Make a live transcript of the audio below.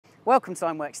Welcome to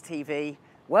Ironworks TV.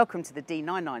 Welcome to the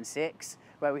D996,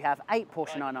 where we have 8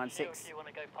 Porsche 996. If you want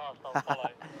to go past, I'll follow.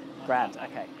 Grand,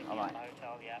 okay, all right.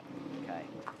 Okay,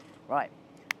 right.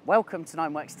 Welcome to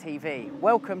Ironworks TV.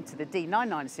 Welcome to the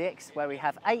D996, where we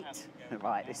have 8.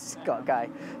 Right, this has got to go.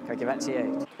 Can I give that to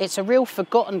you? It's a real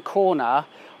forgotten corner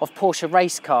of Porsche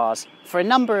race cars for a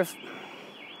number of...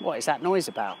 What is that noise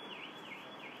about?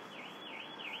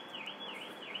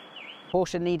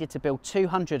 Porsche needed to build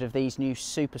 200 of these new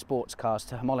super sports cars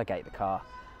to homologate the car.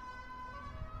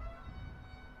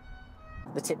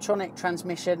 The Tiptronic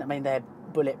transmission, I mean, they're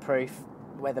bulletproof,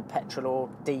 whether petrol or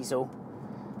diesel.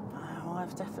 Oh,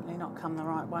 I've definitely not come the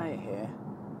right way here.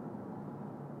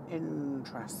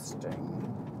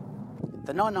 Interesting.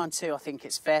 The 992, I think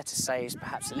it's fair to say, is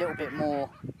perhaps a little bit more...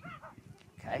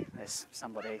 Okay, there's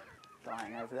somebody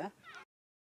dying over there.